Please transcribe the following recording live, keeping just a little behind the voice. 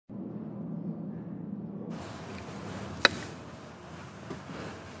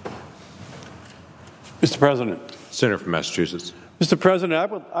Mr. President. Senator from Massachusetts. Mr.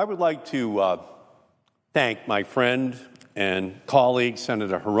 President, I would like to thank my friend and colleague,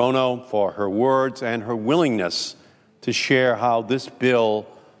 Senator Hirono, for her words and her willingness to share how this bill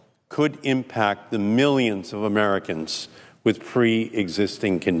could impact the millions of Americans with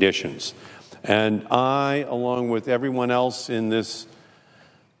pre-existing conditions. And I, along with everyone else in this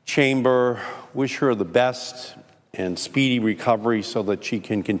chamber, wish her the best and speedy recovery so that she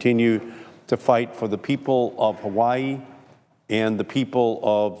can continue to fight for the people of Hawaii and the people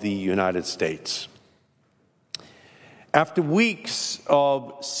of the United States. After weeks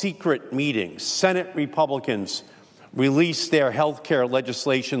of secret meetings, Senate Republicans released their health care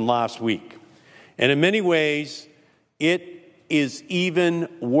legislation last week. And in many ways, it is even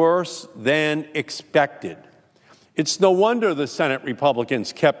worse than expected. It's no wonder the Senate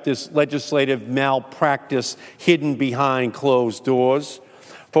Republicans kept this legislative malpractice hidden behind closed doors.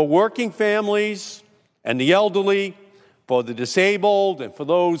 For working families and the elderly, for the disabled, and for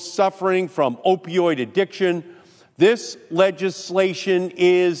those suffering from opioid addiction, this legislation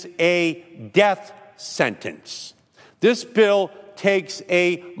is a death sentence. This bill takes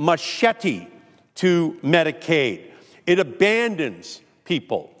a machete to Medicaid. It abandons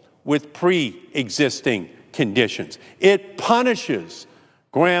people with pre-existing conditions. It punishes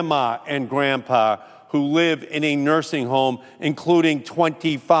grandma and grandpa who live in a nursing home, including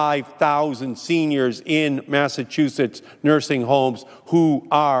 25,000 seniors in Massachusetts nursing homes who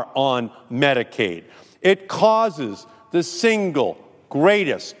are on Medicaid. It causes the single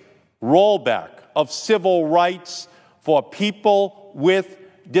greatest rollback of civil rights for people with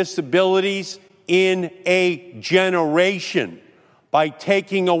disabilities in a generation by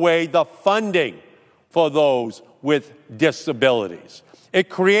taking away the funding for those with disabilities. It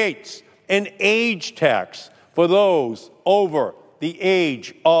creates an age tax for those over the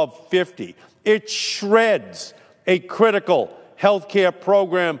age of 50. It shreds a critical health care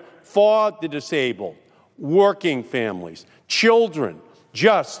program for the disabled, working families, children,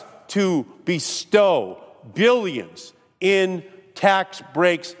 just to bestow billions in tax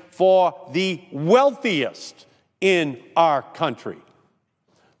breaks for the wealthiest in our country.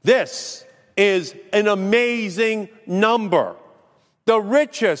 This is an amazing number. The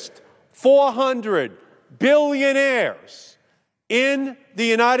richest 400 billionaires in the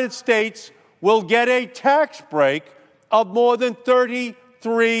United States will get a tax break of more than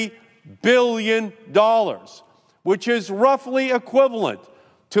 $33 billion, which is roughly equivalent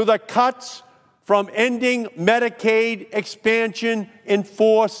to the cuts from ending Medicaid expansion in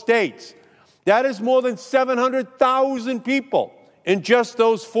 4 states. That is more than 700,000 people in just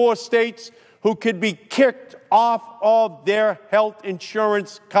those 4 states who could be kicked off of their health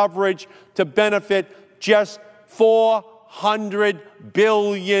insurance coverage to benefit just 400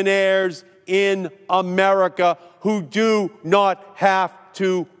 billionaires in America who do not have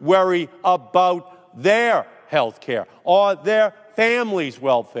to worry about their health care or their family's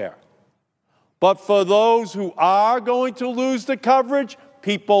welfare. But for those who are going to lose the coverage,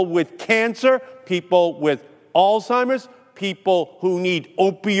 people with cancer, people with Alzheimer's, people who need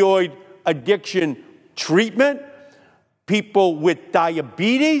opioid addiction treatment, people with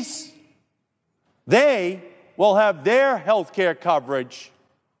diabetes, they will have their health care coverage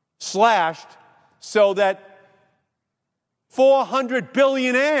slashed so that 400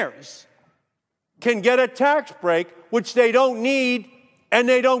 billionaires can get a tax break, which they don't need and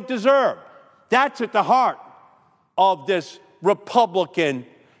they don't deserve. That's at the heart of this Republican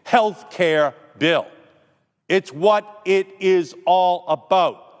health care bill. It's what it is all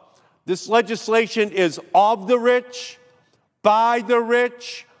about. This legislation is of the rich, by the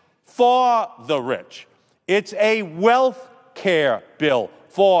rich, for the rich. It's a wealth care bill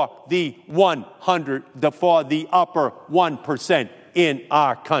for the upper 1% in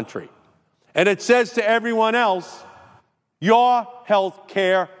our country. And it says to everyone else, your health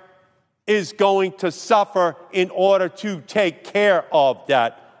care is going to suffer in order to take care of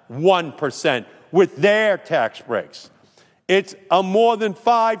that 1% with their tax breaks. It's a more than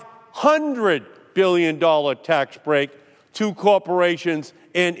 $500 billion tax break to corporations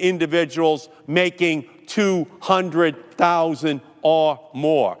and individuals making $200,000 or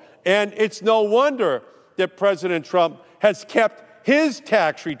more. And it's no wonder that President Trump has kept his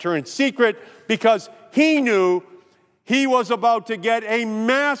tax return secret, because he knew he was about to get a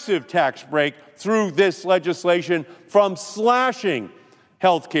massive tax break through this legislation from slashing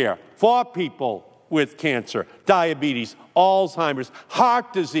health care for people with cancer, diabetes, Alzheimer's,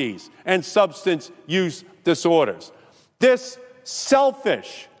 heart disease, and substance use disorders. This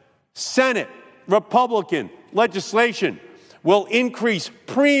selfish Senate Republican legislation will increase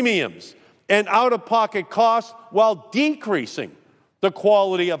premiums and out-of-pocket costs while decreasing the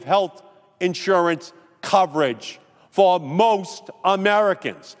quality of health insurance coverage for most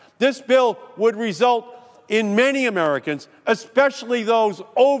Americans. This bill would result in many Americans, especially those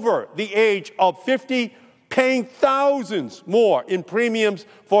over the age of 50, paying thousands more in premiums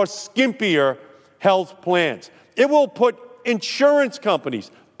for skimpier health plans. It will put insurance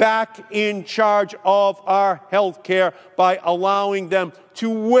companies back in charge of our health care by allowing them to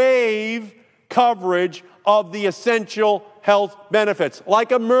waive coverage of the essential health benefits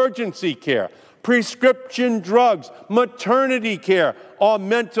like emergency care, prescription drugs, maternity care, or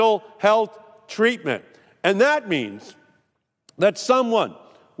mental health treatment. And that means that someone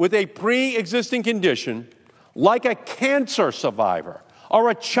with a pre-existing condition, like a cancer survivor or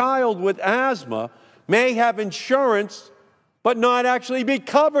a child with asthma, may have insurance but not actually be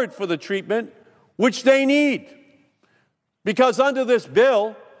covered for the treatment which they need. Because under this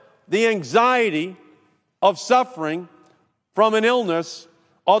bill, the anxiety of suffering from an illness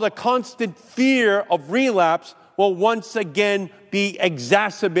or the constant fear of relapse will once again be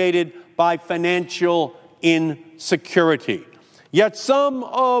exacerbated by financial insecurity. Yet some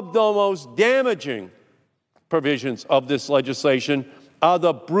of the most damaging provisions of this legislation are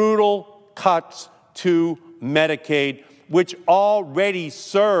the brutal cuts to Medicaid, which already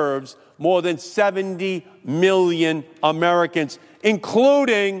serves more than 70 million Americans,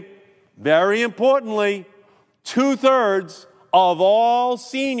 including, very importantly, 2/3 of all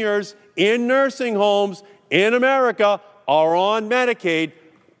seniors in nursing homes in America are on Medicaid.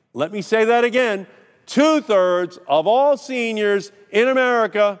 Let me say that again. 2/3 of all seniors in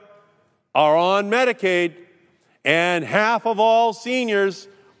America are on Medicaid, and half of all seniors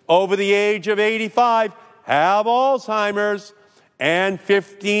over the age of 85 have Alzheimer's, and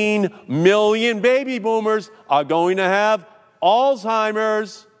 15 million baby boomers are going to have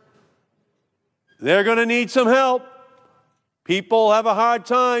Alzheimer's. They're going to need some help. People have a hard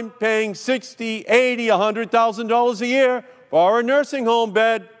time paying $60,000, $80,000, $100,000 a year for a nursing home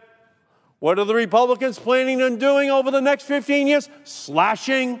bed. What are the Republicans planning on doing over the next 15 years?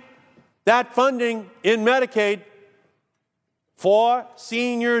 Slashing that funding in Medicaid for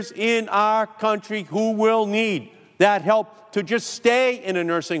seniors in our country who will need that help to just stay in a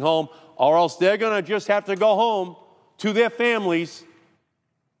nursing home, or else they're going to just have to go home to their families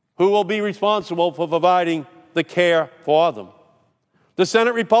who will be responsible for providing the care for them. The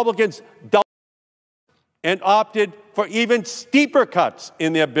Senate Republicans doubled and opted for even steeper cuts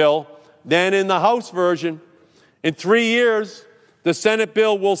in their bill than in the House version. In 3 years, the Senate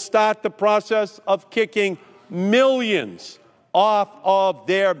bill will start the process of kicking millions off of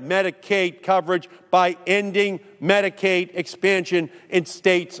their Medicaid coverage by ending Medicaid expansion in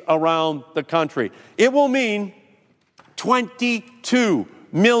states around the country. It will mean 22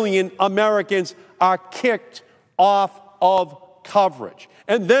 million Americans are kicked off of coverage.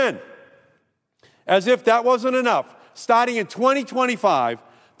 And then, as if that wasn't enough, starting in 2025,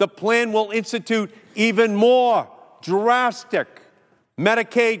 the plan will institute even more drastic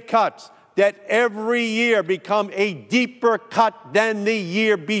Medicaid cuts that every year become a deeper cut than the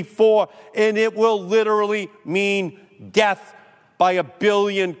year before, and it will literally mean death by a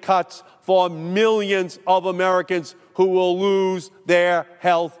billion cuts for millions of Americans who will lose their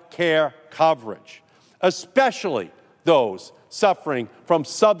health care coverage, especially those suffering from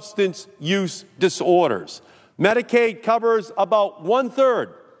substance use disorders. Medicaid covers about 1/3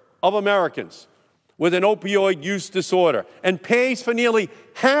 of Americans with an opioid use disorder and pays for nearly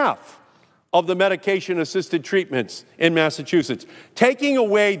half of the medication-assisted treatments in Massachusetts. Taking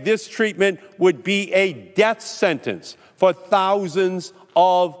away this treatment would be a death sentence for thousands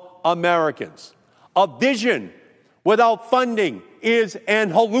of Americans. A vision without funding is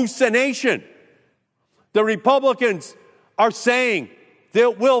an hallucination. The Republicans are saying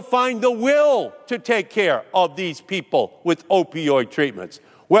that we'll find the will to take care of these people with opioid treatments.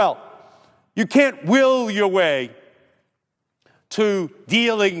 Well, you can't will your way to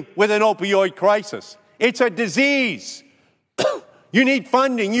dealing with an opioid crisis. It's a disease. You need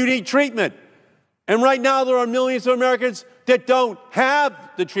funding, you need treatment. And right now there are millions of Americans that don't have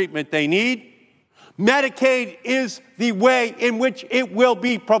the treatment they need. Medicaid is the way in which it will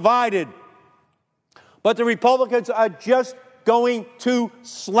be provided. But the Republicans are just going to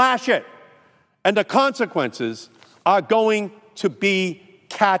slash it. And the consequences are going to be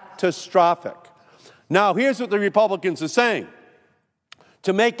catastrophic. Now, here's what the Republicans are saying.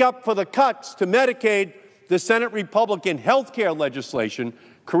 To make up for the cuts to Medicaid, the Senate Republican health care legislation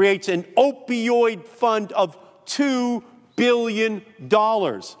creates an opioid fund of $2 billion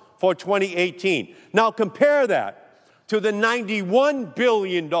for 2018. Now, compare that to the $91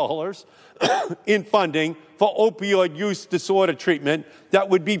 billion in funding for opioid use disorder treatment that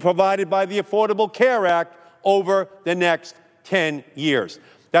would be provided by the Affordable Care Act over the next 10 years.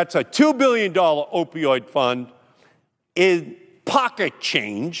 That's a $2 billion opioid fund in pocket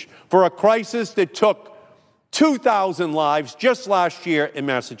change for a crisis that took 2,000 lives just last year in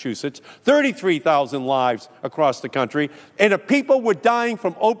Massachusetts, 33,000 lives across the country, and if people were dying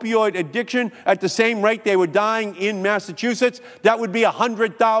from opioid addiction at the same rate they were dying in Massachusetts, that would be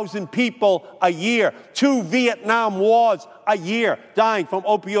 100,000 people a year, 2 Vietnam Wars a year dying from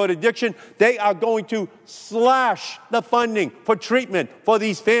opioid addiction. They are going to slash the funding for treatment for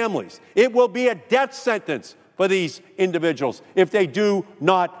these families. It will be a death sentence for these individuals if they do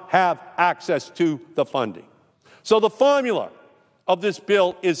not have access to the funding. So the formula of this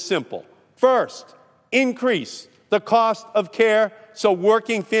bill is simple. First, increase the cost of care so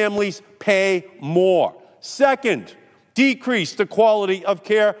working families pay more. Second, decrease the quality of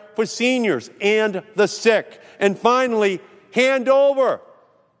care for seniors and the sick. And finally, hand over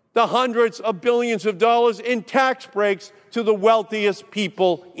the hundreds of billions of dollars in tax breaks to the wealthiest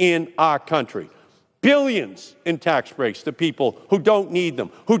people in our country. Billions in tax breaks to people who don't need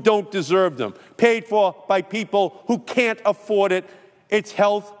them, who don't deserve them, paid for by people who can't afford it. It's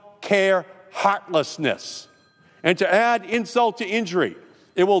health care heartlessness. And to add insult to injury,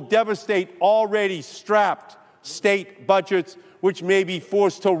 it will devastate already strapped state budgets, which may be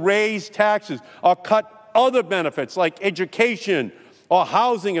forced to raise taxes or cut other benefits like education or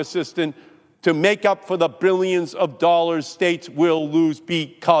housing assistance to make up for the billions of dollars states will lose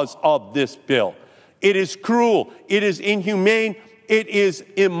because of this bill. It is cruel. It is inhumane. It is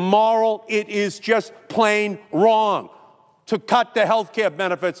immoral. It is just plain wrong to cut the health care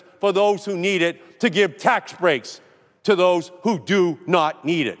benefits for those who need it, to give tax breaks to those who do not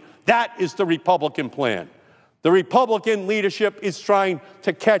need it. That is the Republican plan. The Republican leadership is trying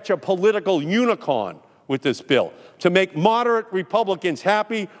to catch a political unicorn with this bill, to make moderate Republicans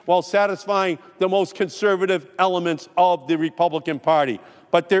happy while satisfying the most conservative elements of the Republican Party.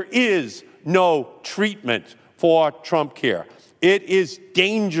 But there is no treatment for Trumpcare. It is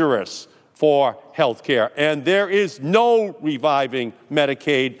dangerous for health care, and there is no reviving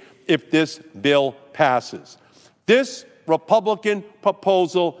Medicaid if this bill passes. This Republican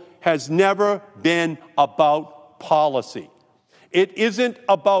proposal has never been about policy. It isn't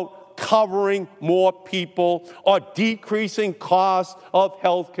about covering more people or decreasing costs of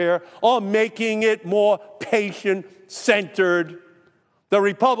health care or making it more patient-centered. The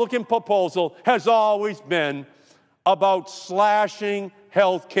Republican proposal has always been about slashing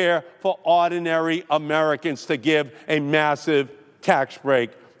health care for ordinary Americans to give a massive tax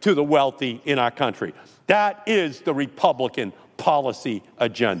break to the wealthy in our country. That is the Republican policy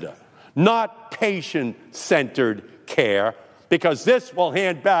agenda, not patient-centered care, because this will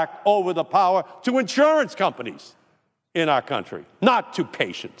hand back over the power to insurance companies in our country, not to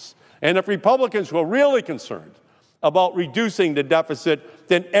patients. And if Republicans were really concerned about reducing the deficit,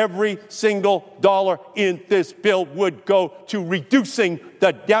 then every single dollar in this bill would go to reducing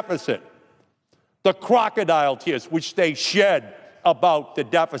the deficit. The crocodile tears which they shed about the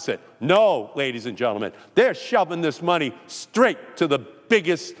deficit. No, ladies and gentlemen, they're shoving this money straight to the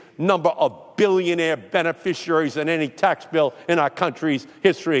biggest number of billionaire beneficiaries that any tax bill in our country's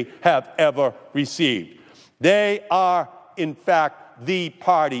history have ever received. They are, in fact, the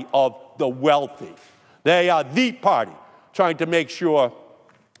party of the wealthy. They are the party trying to make sure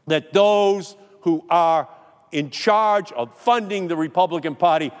that those who are in charge of funding the Republican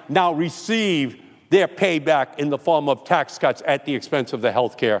Party now receive their payback in the form of tax cuts at the expense of the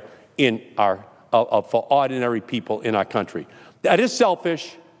health care for ordinary people in our country. That is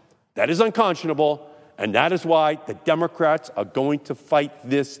selfish, that is unconscionable, and that is why the Democrats are going to fight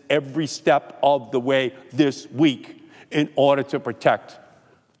this every step of the way this week in order to protect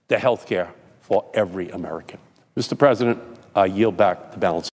the health care for every American. Mr. President, I yield back the balance.